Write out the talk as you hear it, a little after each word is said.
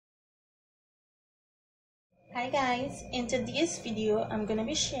Hi guys, in today's video I'm going to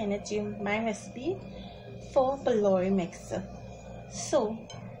be sharing with you my recipe for Pholourie mix. So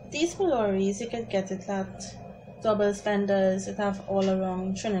these Phoulouries you can get it at doubles vendors. It have all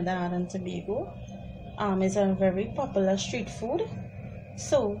around Trinidad and Tobago. It's a very popular street food.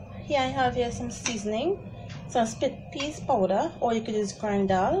 So here I have here some seasoning, some split peas powder, or you could use ground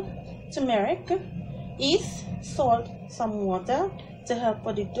dhal, turmeric, yeast, salt, some water to help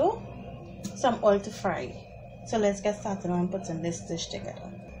with the dough, some oil to fry. So let's get started on putting this dish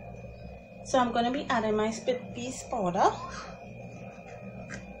together. So I'm going to be adding my split peas powder,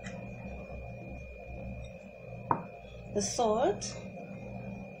 the salt,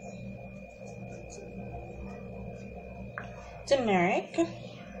 turmeric,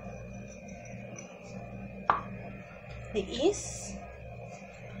 the yeast,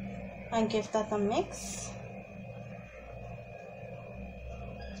 and give that a mix.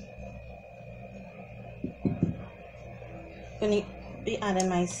 Going to be adding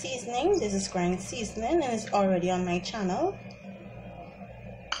my seasoning. This is ground seasoning and it's already on my channel.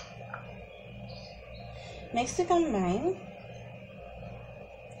 Mix to combine,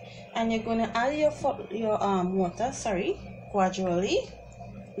 and you're going to add your water gradually,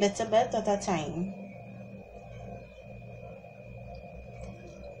 little bit at a time.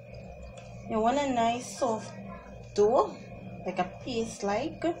 You want a nice soft dough, like a paste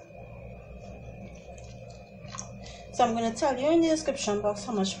like. So I'm going to tell you in the description box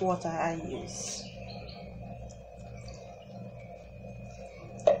how much water I use.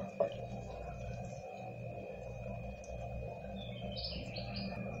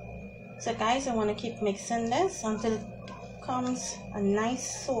 So guys, I want to keep mixing this until it becomes a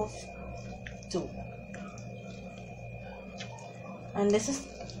nice soft dough. And this is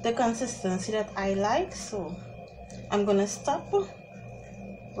the consistency that I like, so I'm going to stop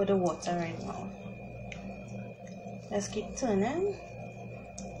with the water right now. Let's keep turning.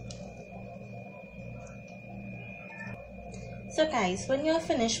 So guys, when you're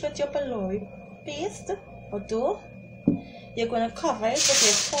finished with your Pholourie paste or dough, you're going to cover it with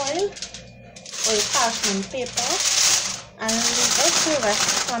your foil or your parchment paper and leave it to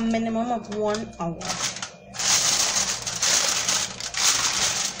rest for a minimum of 1 hour.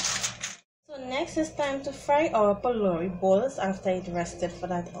 So next it's time to fry our Pholourie balls after it rested for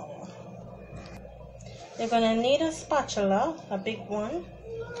that hour. You're going to need a spatula, a big one,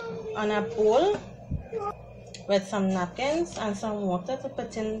 and a bowl with some napkins and some water to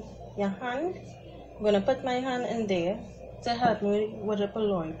put in your hand. I'm going to put my hand in there to help me with the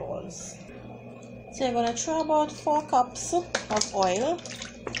Pholourie balls. So you're going to throw about 4 cups of oil,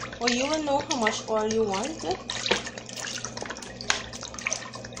 or you will know how much oil you want.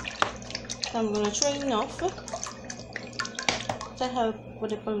 So I'm going to throw enough to help with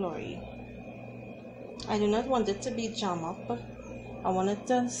the Pholourie. I do not want it to be jam up. I want it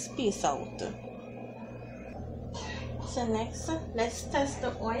to space out. So next, let's test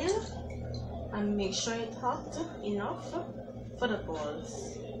the oil and make sure it's hot enough for the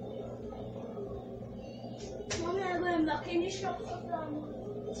balls.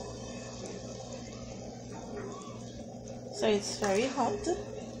 So it's very hot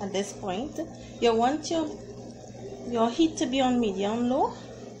at this point. You want your heat to be on medium low.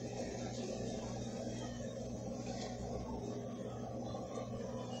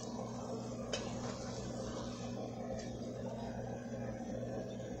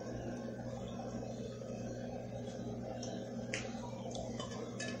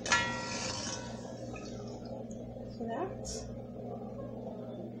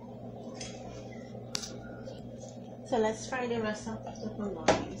 So let's fry the rest of the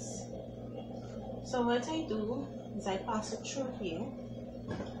Phoulouries. So what I do is I pass it through here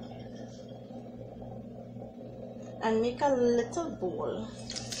and make a little bowl.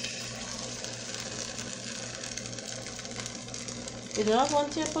 You do not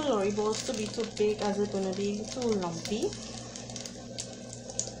want your Pholourie balls to be too big, as it's going to be too lumpy.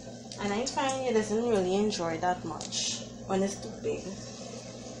 And I find it doesn't really enjoy that much when it's too big.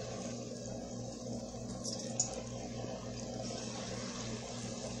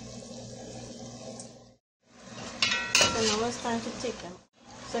 So now it's time to take them.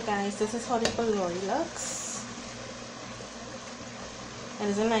 So guys, this is how the Pholourie looks. I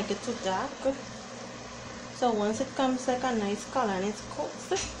doesn't like it too dark. So once it comes like a nice color and it's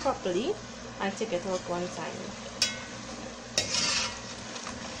cooked properly, I take it out one time.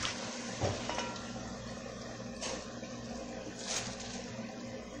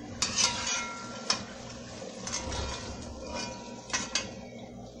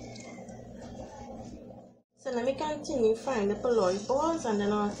 So let me continue frying the pholourie balls, and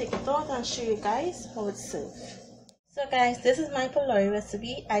then I'll take it out and show you guys how it's served. So guys, this is my pholourie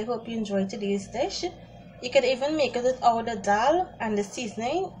recipe. I hope you enjoyed today's dish. You could even make it without the dhal and the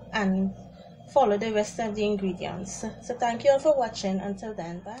seasoning and follow the rest of the ingredients. So thank you all for watching. Until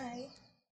then, bye.